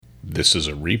This is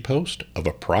a repost of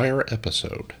a prior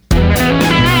episode.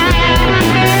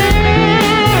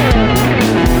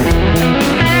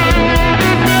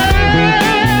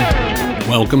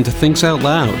 Welcome to Thinks Out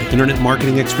Loud, internet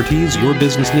marketing expertise your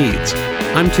business needs.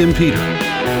 I'm Tim Peter.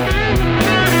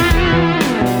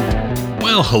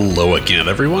 Well, hello again,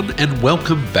 everyone, and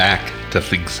welcome back to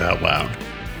Thinks Out Loud,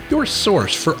 your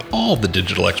source for all the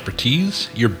digital expertise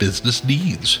your business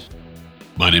needs.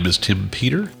 My name is Tim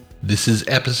Peter. This is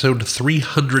episode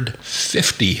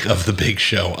 350 of The Big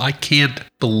Show. I can't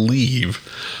believe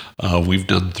we've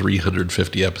done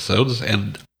 350 episodes,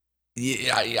 and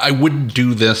I wouldn't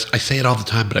do this. I say it all the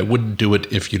time, but I wouldn't do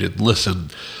it if you didn't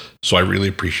listen, so I really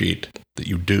appreciate that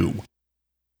you do.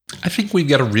 I think we've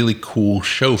got a really cool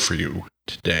show for you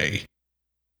today,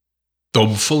 though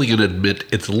I'm fully going to admit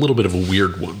it's a little bit of a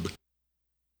weird one.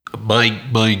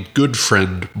 My good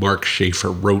friend Mark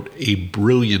Schaefer wrote a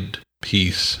brilliant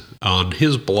piece on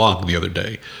his blog the other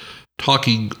day,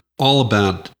 talking all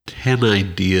about 10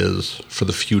 ideas for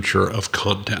the future of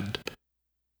content.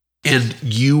 And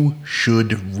you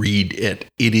should read it.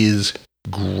 It is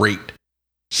great.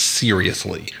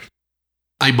 Seriously.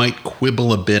 I might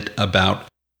quibble a bit about,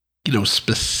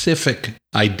 specific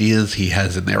ideas he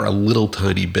has in there, a little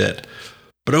tiny bit.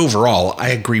 But overall, I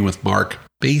agree with Mark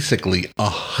basically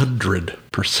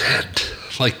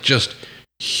 100%. Like, just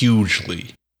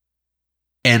hugely.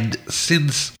 And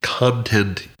since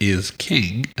content is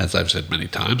king, as I've said many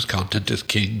times, content is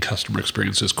king, customer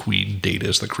experience is queen, data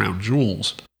is the crown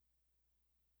jewels,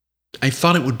 I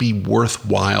thought it would be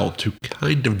worthwhile to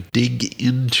kind of dig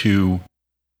into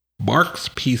Mark's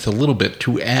piece a little bit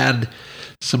to add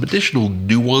some additional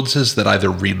nuances that either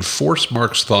reinforce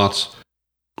Mark's thoughts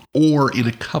or, in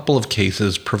a couple of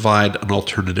cases, provide an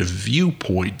alternative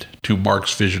viewpoint to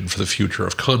Mark's vision for the future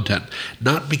of content.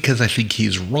 Not because I think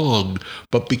he's wrong,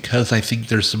 but because I think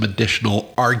there's some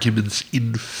additional arguments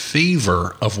in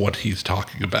favor of what he's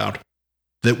talking about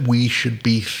that we should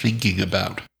be thinking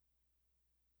about.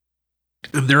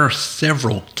 And there are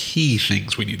several key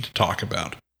things we need to talk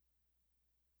about.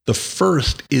 The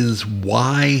first is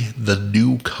why the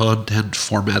new content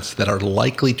formats that are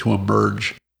likely to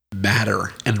emerge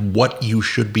matter and what you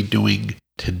should be doing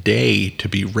today to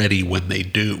be ready when they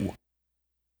do.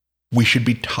 We should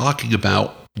be talking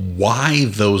about why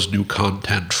those new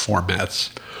content formats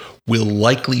will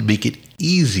likely make it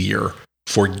easier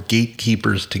for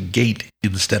gatekeepers to gate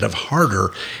instead of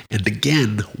harder, and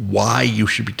again, why you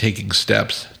should be taking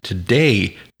steps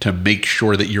today to make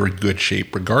sure that you're in good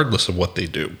shape regardless of what they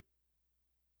do.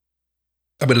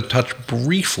 I'm going to touch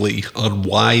briefly on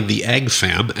why the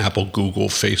AgFam, Apple, Google,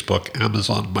 Facebook,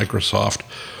 Amazon, Microsoft,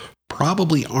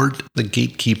 probably aren't the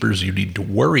gatekeepers you need to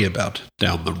worry about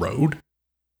down the road.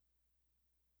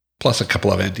 Plus a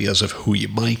couple of ideas of who you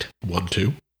might want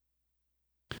to.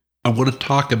 I want to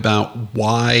talk about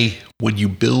why when you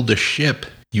build a ship,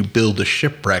 you build a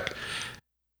shipwreck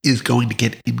is going to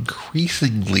get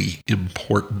increasingly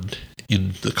important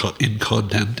in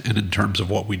content and in terms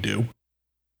of what we do.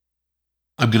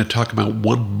 I'm going to talk about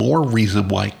one more reason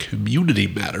why community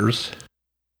matters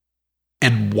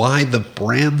and why the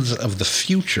brands of the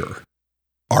future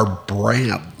are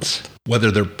brands.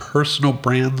 Whether they're personal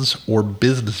brands or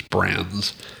business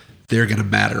brands, they're going to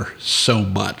matter so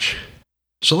much.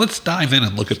 So let's dive in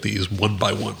and look at these one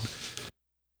by one.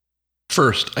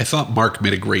 First, I thought Mark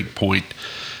made a great point.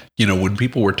 When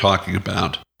people were talking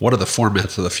about what are the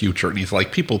formats of the future, and he's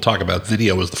like, people talk about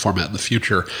video as the format in the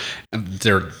future, and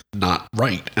they're not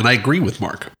right. And I agree with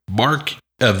Mark.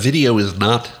 Video is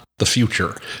not the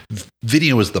future.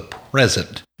 Video is the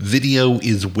present. Video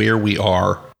is where we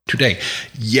are today.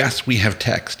 Yes, we have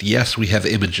text. Yes, we have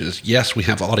images. Yes, we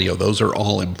have audio. Those are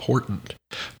all important.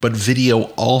 But video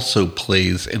also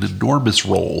plays an enormous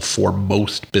role for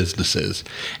most businesses,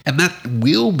 and that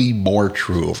will be more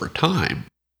true over time.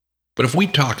 But if we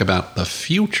talk about the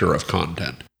future of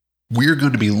content, we're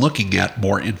going to be looking at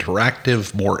more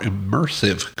interactive, more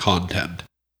immersive content.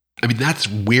 That's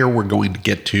where we're going to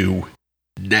get to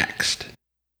next.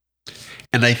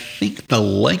 And I think the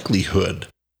likelihood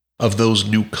of those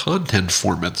new content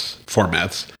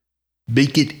formats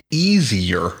make it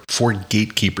easier for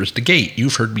gatekeepers to gate.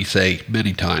 You've heard me say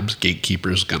many times,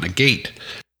 gatekeepers gonna gate.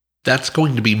 That's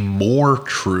going to be more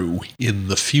true in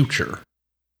the future.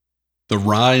 The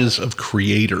rise of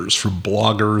creators, from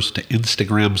bloggers to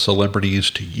Instagram celebrities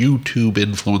to YouTube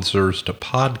influencers to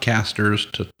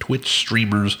podcasters to Twitch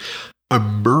streamers,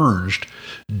 emerged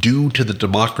due to the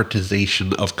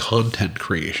democratization of content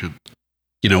creation.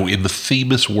 In the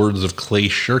famous words of Clay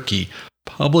Shirky,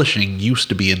 publishing used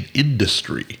to be an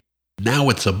industry. Now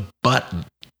it's a button.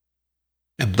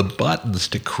 And the buttons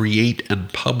to create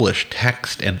and publish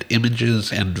text and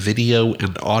images and video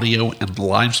and audio and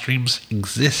live streams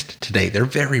exist today. They're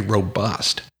very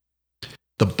robust.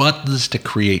 The buttons to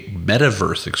create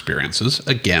metaverse experiences,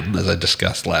 again, as I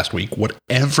discussed last week,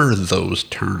 whatever those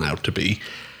turn out to be,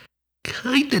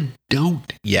 kind of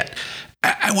don't yet.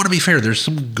 I want to be fair. There's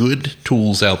some good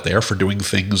tools out there for doing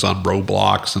things on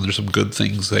Roblox, and there's some good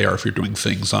things there if you're doing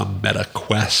things on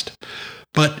MetaQuest.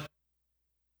 But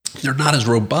they're not as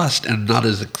robust and not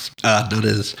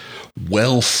as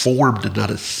well formed and not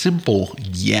as simple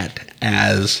yet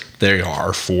as they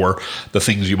are for the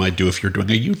things you might do if you're doing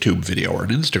a YouTube video or an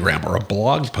Instagram or a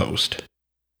blog post.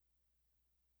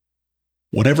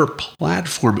 Whatever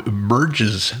platform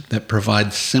emerges that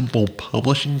provides simple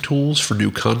publishing tools for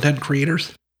new content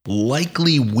creators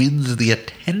likely wins the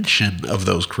attention of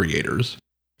those creators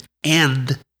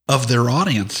and of their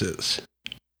audiences.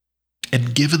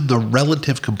 And given the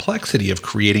relative complexity of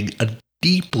creating a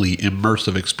deeply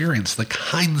immersive experience, the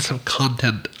kinds of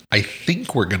content I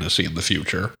think we're going to see in the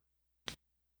future,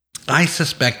 I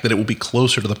suspect that it will be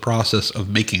closer to the process of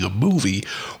making a movie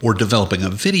or developing a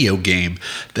video game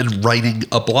than writing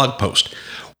a blog post,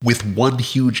 with one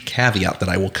huge caveat that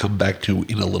I will come back to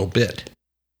in a little bit.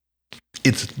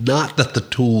 It's not that the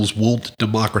tools won't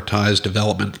democratize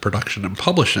development, production, and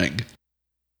publishing.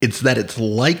 It's that it's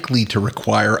likely to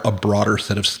require a broader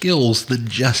set of skills than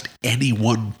just any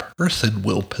one person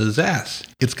will possess.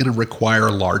 It's going to require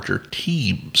larger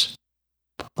teams.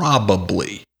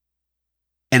 Probably.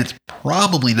 And it's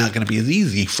probably not going to be as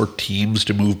easy for teams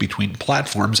to move between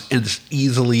platforms as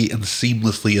easily and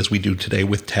seamlessly as we do today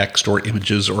with text or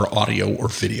images or audio or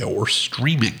video or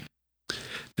streaming.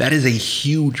 That is a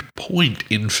huge point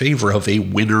in favor of a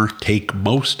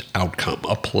winner-take-most outcome,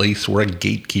 a place where a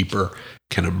gatekeeper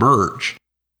can emerge.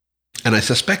 And I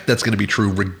suspect that's going to be true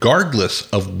regardless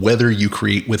of whether you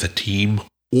create with a team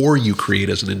or you create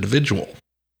as an individual.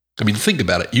 I mean, think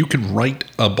about it. You can write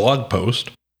a blog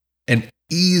post and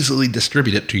easily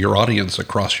distribute it to your audience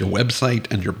across your website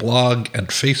and your blog and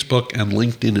Facebook and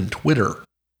LinkedIn and Twitter.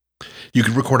 You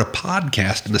can record a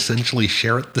podcast and essentially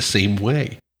share it the same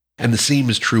way. And the same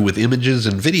is true with images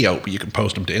and video. You can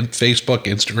post them to Facebook,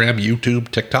 Instagram,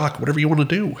 YouTube, TikTok, whatever you want to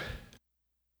do.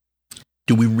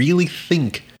 Do we really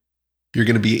think you're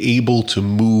going to be able to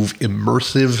move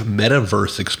immersive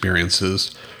metaverse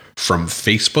experiences from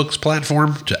Facebook's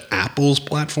platform to Apple's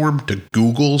platform to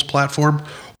Google's platform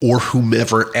or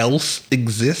whomever else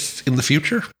exists in the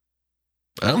future?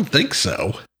 I don't think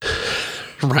so.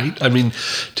 Right? I mean,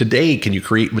 today, can you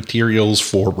create materials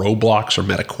for Roblox or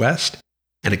MetaQuest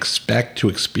and expect to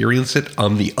experience it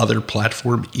on the other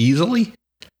platform easily?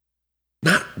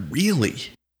 Not really.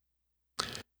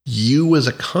 You as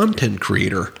a content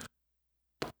creator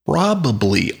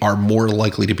probably are more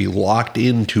likely to be locked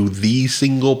into the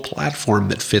single platform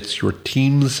that fits your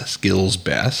team's skills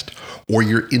best or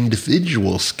your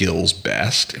individual skills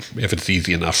best, if it's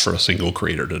easy enough for a single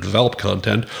creator to develop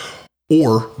content,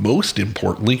 or most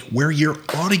importantly, where your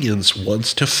audience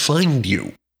wants to find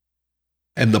you.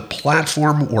 And the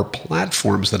platform or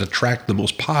platforms that attract the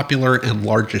most popular and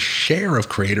largest share of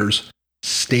creators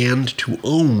stand to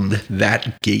own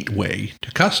that gateway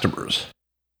to customers.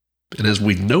 And as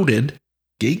we've noted,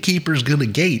 gatekeeper's gonna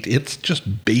gate. It's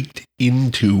just baked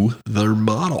into their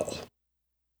model.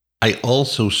 I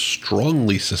also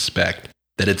strongly suspect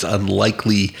that it's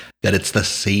unlikely that it's the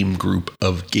same group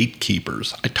of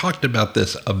gatekeepers. I talked about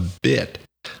this a bit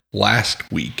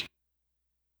last week,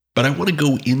 but I want to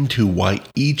go into why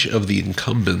each of the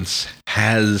incumbents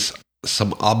has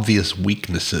some obvious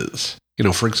weaknesses. You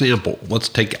know, for example, let's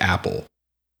take Apple.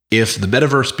 If the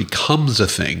metaverse becomes a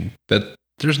thing, that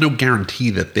there's no guarantee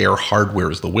that their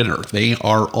hardware is the winner. They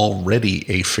are already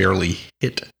a fairly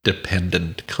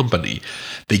hit-dependent company.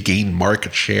 They gain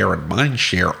market share and mind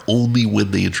share only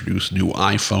when they introduce new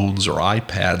iPhones or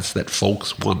iPads that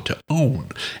folks want to own.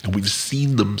 And we've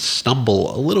seen them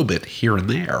stumble a little bit here and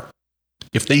there.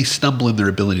 If they stumble in their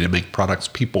ability to make products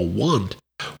people want,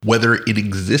 whether in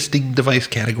existing device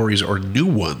categories or new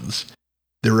ones,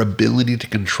 their ability to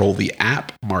control the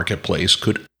app marketplace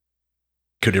could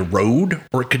erode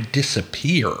or it could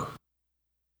disappear.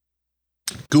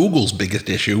 Google's biggest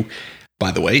issue,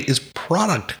 by the way, is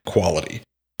product quality.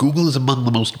 Google is among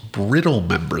the most brittle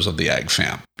members of the Ag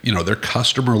fam. You know, their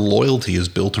customer loyalty is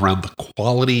built around the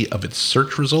quality of its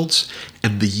search results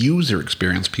and the user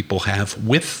experience people have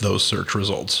with those search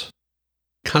results.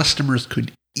 Customers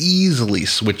could easily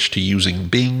switch to using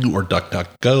Bing or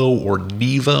DuckDuckGo or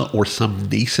Neeva or some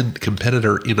nascent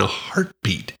competitor in a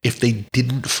heartbeat if they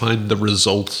didn't find the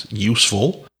results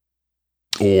useful,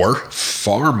 or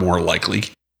far more likely,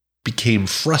 became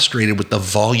frustrated with the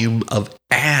volume of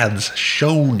ads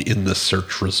shown in the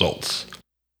search results.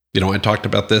 I talked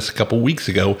about this a couple weeks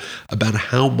ago about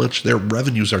how much their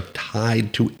revenues are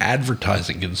tied to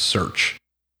advertising in search.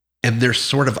 And they're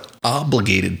sort of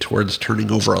obligated towards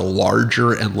turning over a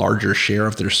larger and larger share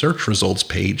of their search results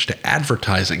page to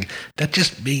advertising. That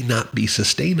just may not be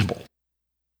sustainable.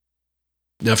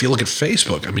 Now, if you look at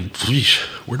Facebook,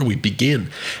 where do we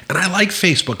begin? And I like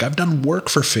Facebook. I've done work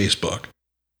for Facebook.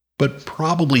 But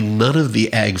probably none of the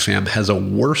AgFam has a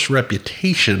worse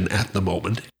reputation at the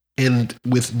moment. And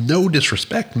with no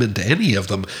disrespect meant to any of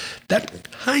them,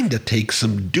 that kind of takes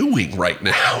some doing right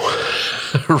now,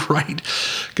 right?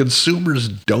 Consumers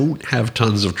don't have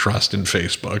tons of trust in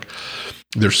Facebook.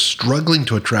 They're struggling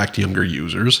to attract younger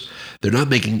users. They're not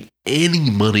making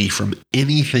any money from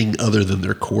anything other than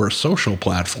their core social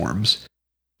platforms.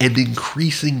 And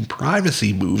increasing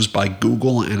privacy moves by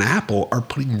Google and Apple are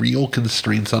putting real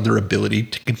constraints on their ability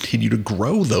to continue to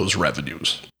grow those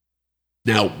revenues.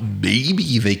 Now,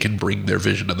 maybe they can bring their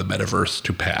vision of the metaverse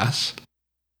to pass,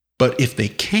 but if they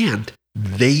can't,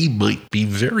 they might be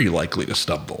very likely to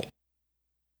stumble.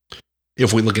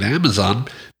 If we look at Amazon,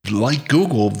 like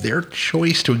Google, their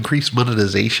choice to increase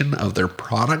monetization of their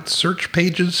product search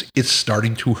pages is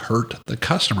starting to hurt the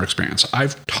customer experience.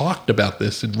 I've talked about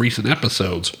this in recent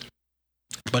episodes.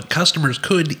 But customers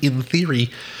could, in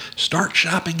theory, start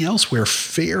shopping elsewhere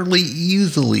fairly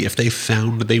easily if they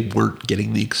found they weren't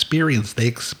getting the experience they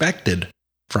expected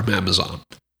from Amazon.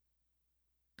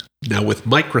 Now, with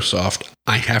Microsoft,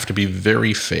 I have to be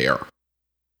very fair.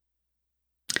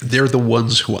 They're the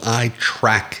ones who I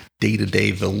track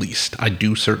day-to-day the least. I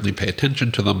do certainly pay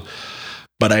attention to them,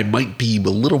 but I might be a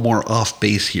little more off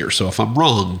base here. So if I'm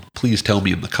wrong, please tell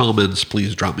me in the comments.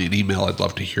 Please drop me an email. I'd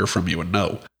love to hear from you and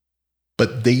know.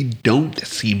 But they don't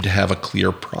seem to have a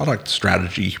clear product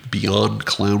strategy beyond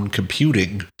cloud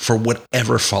computing for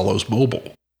whatever follows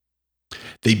mobile.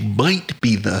 They might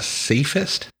be the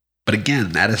safest, but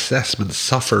again, that assessment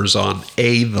suffers on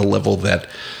the level that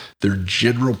their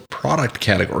general product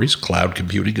categories, cloud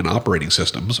computing and operating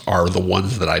systems, are the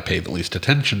ones that I pay the least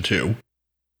attention to.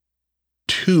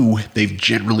 2, they've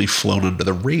generally flown under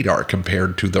the radar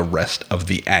compared to the rest of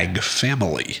the Ag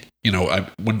family.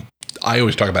 When I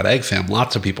always talk about AgFam,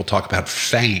 lots of people talk about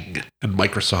FANG, and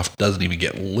Microsoft doesn't even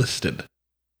get listed.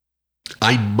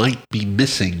 I might be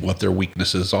missing what their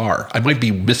weaknesses are. I might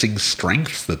be missing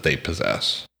strengths that they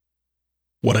possess.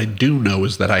 What I do know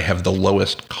is that I have the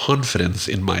lowest confidence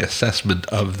in my assessment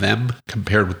of them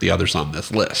compared with the others on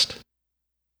this list.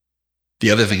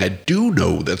 The other thing I do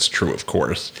know that's true, of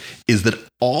course, is that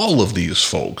all of these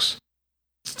folks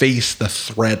face the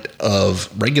threat of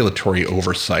regulatory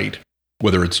oversight,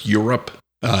 whether it's Europe,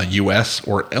 US,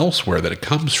 or elsewhere that it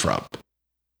comes from.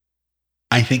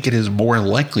 I think it is more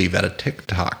likely that a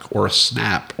TikTok or a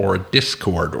Snap or a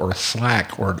Discord or a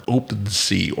Slack or an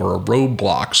OpenSea or a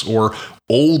Roblox or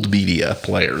old media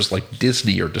players like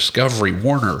Disney or Discovery,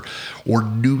 Warner, or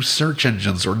new search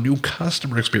engines or new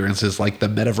customer experiences like the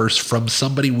metaverse from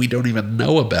somebody we don't even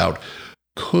know about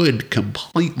could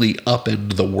completely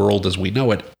upend the world as we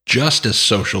know it, just as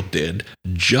social did,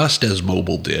 just as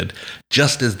mobile did,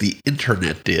 just as the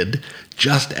internet did,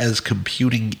 just as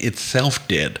computing itself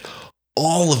did.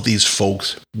 All of these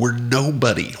folks were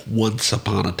nobody once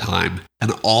upon a time,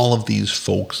 and all of these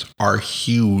folks are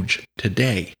huge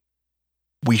today.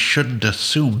 We shouldn't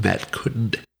assume that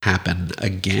couldn't happen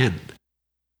again.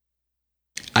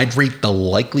 I'd rate the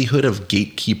likelihood of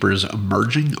gatekeepers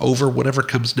emerging over whatever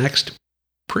comes next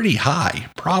pretty high,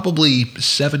 probably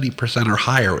 70% or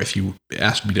higher if you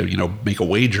asked me to, make a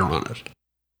wager on it.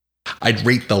 I'd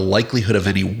rate the likelihood of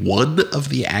any one of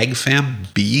the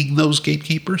AgFam being those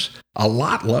gatekeepers a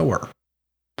lot lower.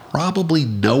 Probably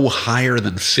no higher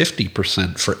than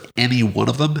 50% for any one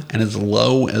of them, and as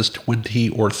low as 20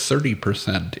 or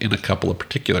 30% in a couple of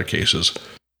particular cases,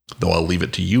 though I'll leave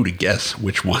it to you to guess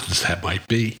which ones that might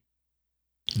be.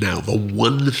 Now, the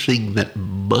one thing that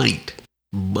might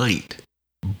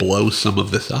blow some of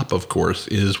this up, of course,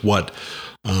 is what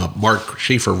Mark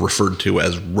Schaefer referred to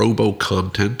as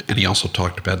robo-content, and he also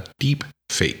talked about deep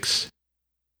fakes.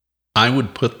 I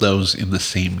would put those in the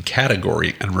same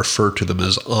category and refer to them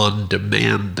as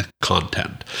on-demand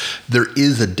content. There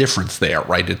is a difference there,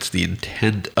 right? It's the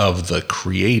intent of the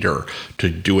creator to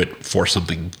do it for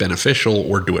something beneficial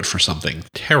or do it for something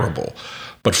terrible.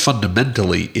 But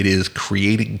fundamentally, it is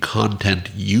creating content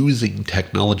using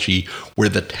technology where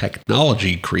the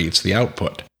technology creates the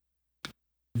output.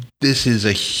 This is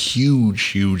a huge,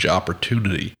 huge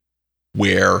opportunity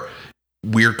where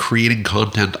we're creating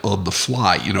content on the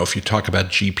fly. If you talk about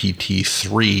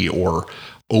GPT-3 or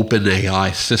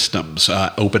OpenAI systems.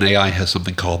 OpenAI has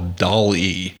something called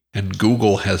DALL-E, and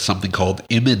Google has something called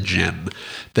Imagen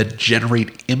that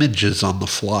generate images on the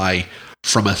fly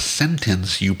from a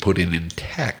sentence you put in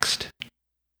text.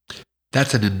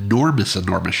 That's an enormous,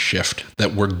 enormous shift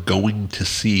that we're going to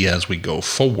see as we go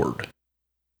forward.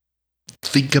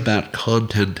 Think about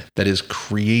content that is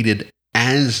created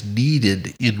as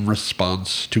needed in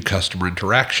response to customer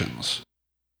interactions.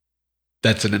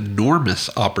 That's an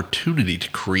enormous opportunity to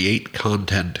create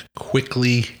content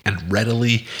quickly and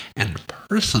readily and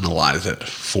personalize it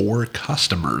for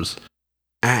customers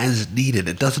as needed.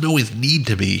 It doesn't always need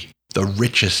to be the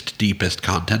richest, deepest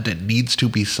content. It needs to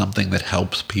be something that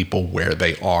helps people where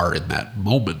they are in that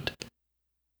moment.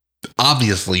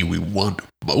 Obviously, we want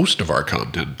most of our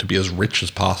content to be as rich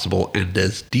as possible and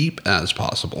as deep as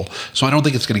possible. So I don't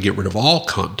think it's going to get rid of all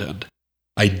content.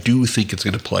 I do think it's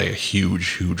going to play a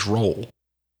huge, huge role.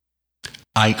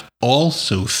 I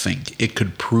also think it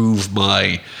could prove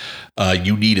my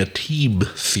you need a team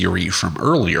theory from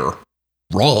earlier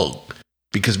wrong,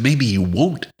 because maybe you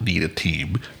won't need a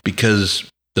team because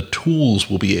the tools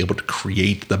will be able to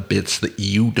create the bits that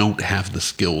you don't have the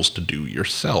skills to do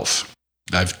yourself.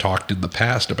 I've talked in the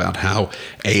past about how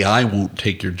AI won't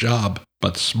take your job,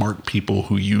 but smart people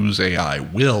who use AI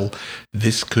will.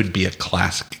 This could be a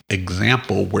classic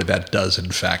example where that does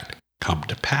in fact come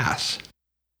to pass.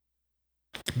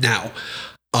 Now,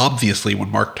 obviously,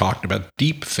 when Mark talked about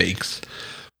deep fakes,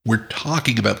 we're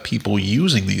talking about people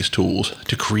using these tools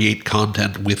to create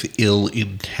content with ill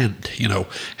intent.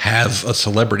 Have a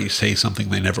celebrity say something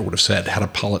they never would have said,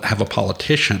 have a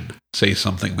politician say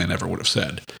something they never would have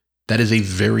said. That is a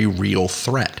very real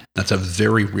threat. That's a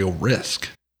very real risk.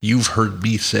 You've heard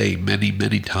me say many,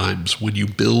 many times, when you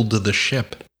build the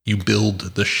ship, you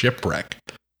build the shipwreck.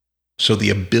 So the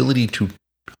ability to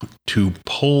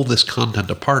pull this content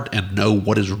apart and know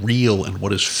what is real and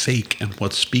what is fake and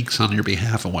what speaks on your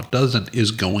behalf and what doesn't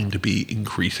is going to be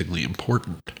increasingly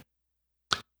important.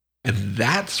 And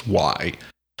that's why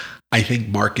I think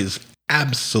Mark is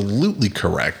absolutely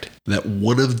correct that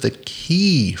one of the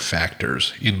key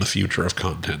factors in the future of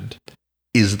content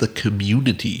is the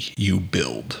community you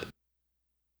build.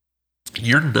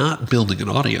 You're not building an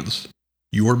audience,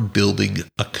 you're building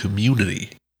a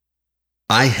community.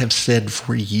 I have said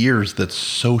for years that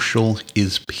social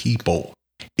is people.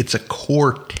 It's a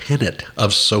core tenet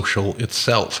of social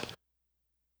itself.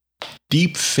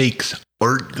 Deep fakes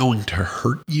aren't going to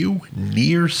hurt you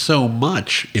near so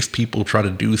much if people try to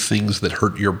do things that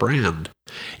hurt your brand.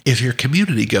 If your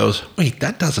community goes, wait,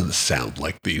 that doesn't sound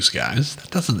like these guys.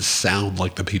 That doesn't sound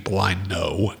like the people I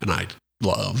know and I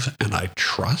love and I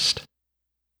trust.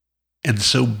 And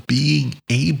so being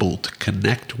able to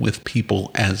connect with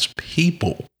people as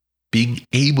people, being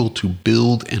able to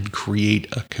build and create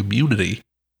a community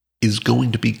is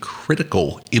going to be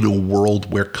critical in a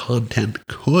world where content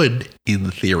could, in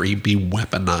theory, be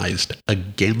weaponized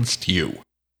against you.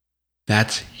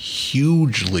 That's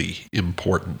hugely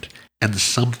important and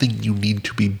something you need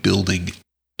to be building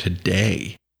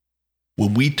today.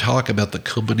 When we talk about the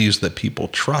companies that people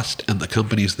trust and the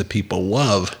companies that people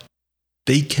love,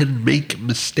 they can make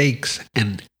mistakes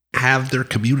and have their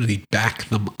community back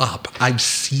them up. I've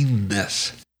seen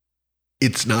this.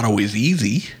 It's not always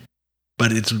easy,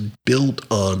 but it's built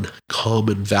on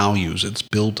common values. It's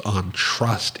built on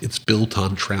trust. It's built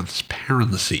on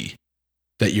transparency,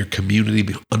 that your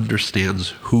community understands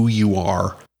who you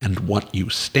are and what you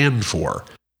stand for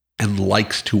and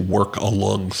likes to work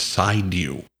alongside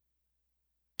you.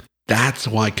 That's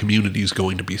why community is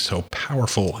going to be so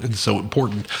powerful and so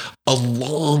important,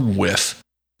 along with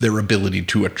their ability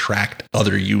to attract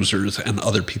other users and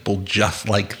other people just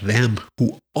like them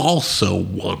who also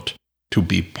want to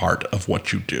be part of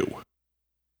what you do.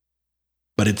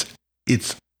 But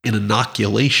it's an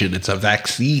inoculation, it's a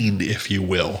vaccine, if you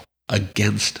will,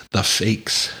 against the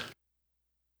fakes.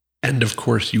 And of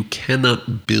course, you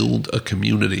cannot build a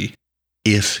community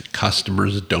if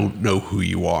customers don't know who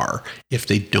you are, if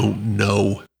they don't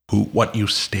know what you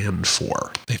stand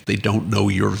for, if they don't know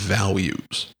your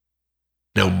values.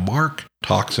 Now, Mark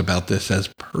talks about this as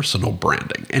personal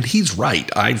branding, and he's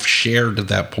right. I've shared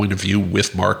that point of view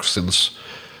with Mark since,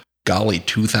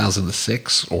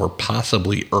 2006 or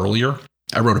possibly earlier.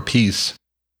 I wrote a piece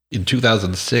in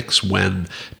 2006 when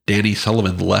Danny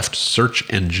Sullivan left Search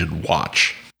Engine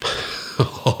Watch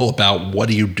all about what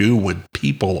do you do when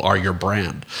people are your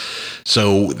brand.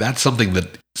 So that's something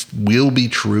that will be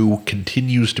true,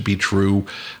 continues to be true.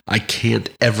 I can't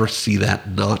ever see that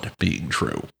not being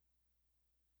true.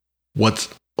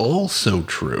 What's also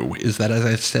true is that, as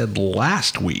I said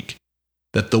last week,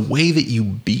 that the way that you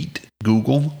beat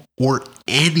Google or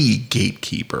any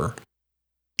gatekeeper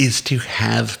is to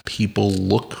have people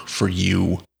look for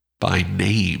you by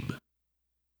name.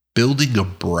 Building a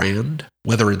brand,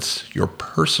 whether it's your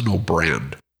personal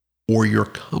brand or your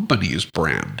company's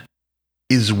brand,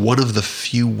 is one of the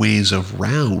few ways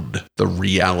around the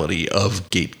reality of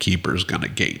gatekeepers gonna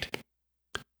gate.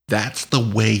 That's the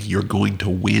way you're going to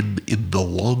win in the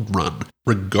long run,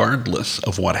 regardless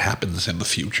of what happens in the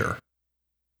future.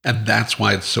 And that's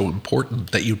why it's so important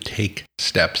that you take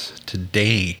steps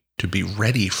today to be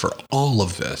ready for all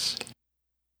of this.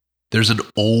 There's an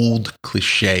old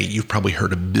cliche you've probably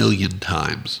heard 1,000,000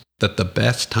 times, that the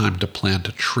best time to plant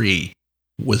a tree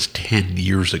was 10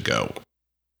 years ago.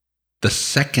 The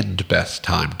second best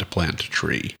time to plant a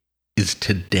tree is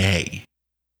today.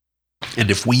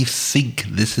 And if we think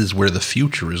this is where the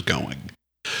future is going,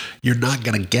 you're not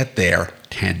going to get there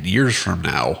 10 years from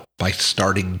now by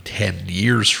starting 10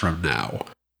 years from now.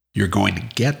 You're going to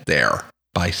get there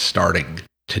by starting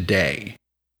today.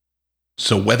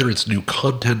 So whether it's new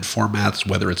content formats,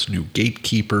 whether it's new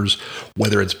gatekeepers,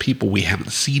 whether it's people we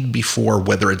haven't seen before,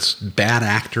 whether it's bad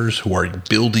actors who are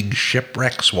building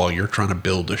shipwrecks while you're trying to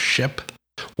build a ship,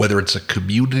 whether it's a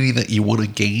community that you want to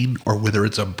gain, or whether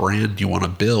it's a brand you want to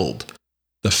build,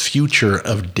 the future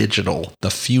of digital, the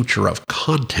future of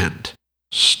content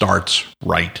starts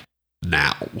right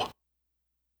now.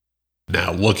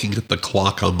 Now, looking at the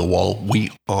clock on the wall, we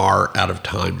are out of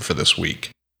time for this week.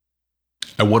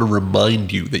 I want to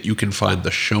remind you that you can find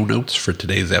the show notes for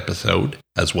today's episode,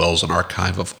 as well as an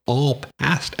archive of all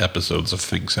past episodes of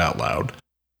Thinks Out Loud,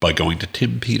 by going to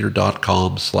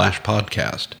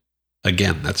timpeter.com/podcast.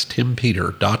 Again, that's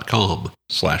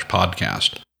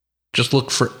timpeter.com/podcast. Just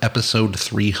look for episode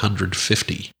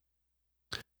 350.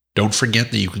 Don't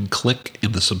forget that you can click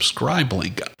in the subscribe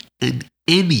link in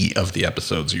any of the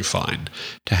episodes you find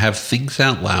to have Thinks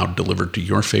Out Loud delivered to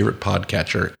your favorite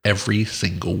podcatcher every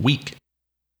single week.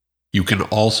 You can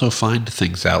also find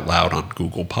Thinks Out Loud on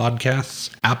Google Podcasts,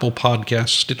 Apple Podcasts,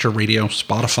 Stitcher Radio,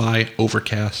 Spotify,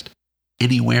 Overcast,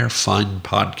 anywhere fine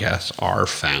podcasts are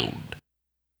found.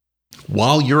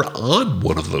 While you're on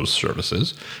one of those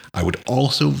services, I would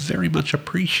also very much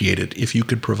appreciate it if you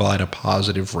could provide a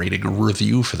positive rating or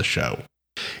review for the show.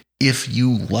 If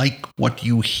you like what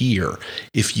you hear,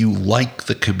 if you like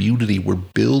the community we're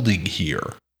building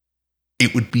here,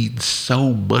 it would mean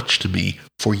so much to me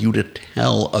for you to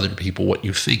tell other people what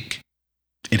you think.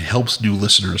 It helps new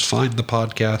listeners find the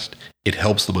podcast. It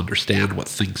helps them understand what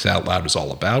Thinks Out Loud is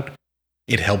all about.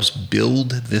 It helps build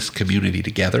this community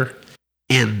together.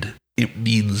 And it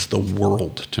means the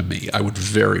world to me. I would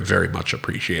very, very much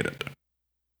appreciate it.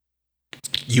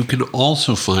 You can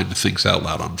also find Thinks Out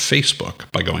Loud on Facebook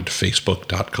by going to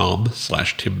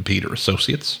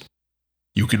facebook.com/TimPeterAssociates.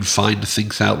 You can find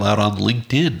Thinks Out Loud on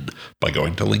LinkedIn by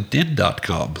going to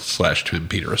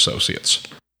linkedin.com/TimPeterAssociates.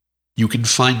 You can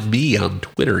find me on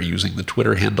Twitter using the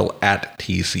Twitter handle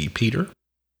 @TCPeter.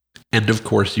 And of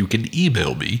course, you can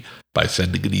email me by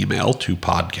sending an email to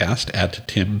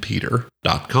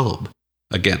podcast@timpeter.com.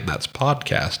 Again, that's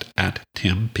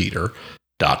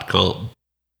podcast@timpeter.com.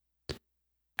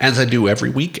 As I do every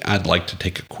week, I'd like to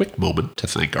take a quick moment to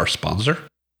thank our sponsor.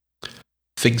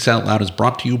 Thinks Out Loud is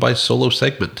brought to you by Solo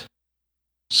Segment.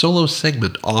 Solo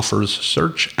Segment offers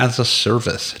search as a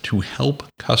service to help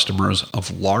customers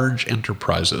of large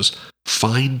enterprises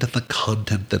find the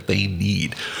content that they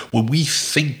need. When we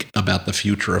think about the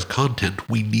future of content,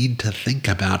 we need to think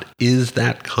about, is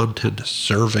that content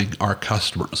serving our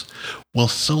customers? Well,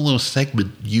 Solo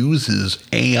Segment uses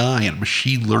AI and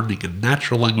machine learning and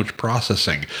natural language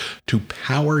processing to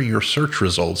power your search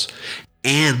results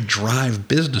and drive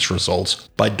business results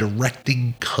by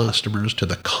directing customers to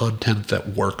the content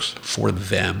that works for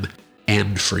them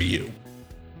and for you.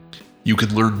 You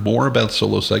can learn more about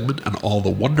Solo Segment and all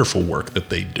the wonderful work that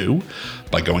they do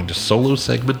by going to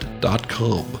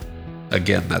solosegment.com.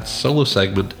 Again, that's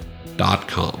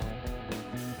solosegment.com.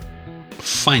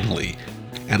 Finally,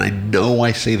 and I know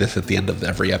I say this at the end of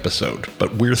every episode,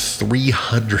 but we're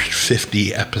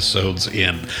 350 episodes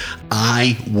in.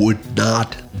 I would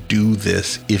not do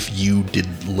this if you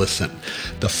didn't listen.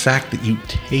 The fact that you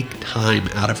take time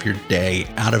out of your day,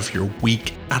 out of your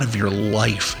week, out of your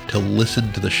life to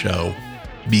listen to the show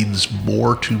means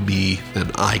more to me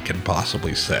than I can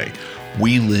possibly say.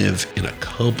 We live in a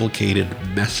complicated,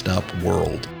 messed up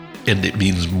world, and it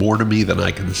means more to me than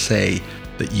I can say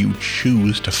that you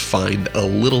choose to find a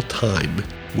little time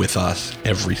with us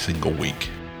every single week.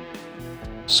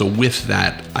 So with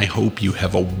that, I hope you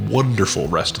have a wonderful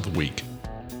rest of the week.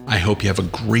 I hope you have a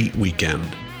great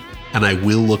weekend, and I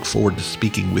will look forward to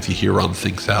speaking with you here on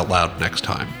Thinks Out Loud next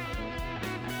time.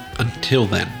 until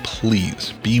then,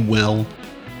 please be well,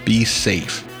 be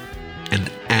safe,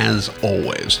 and as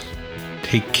always,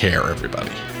 take care,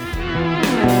 everybody.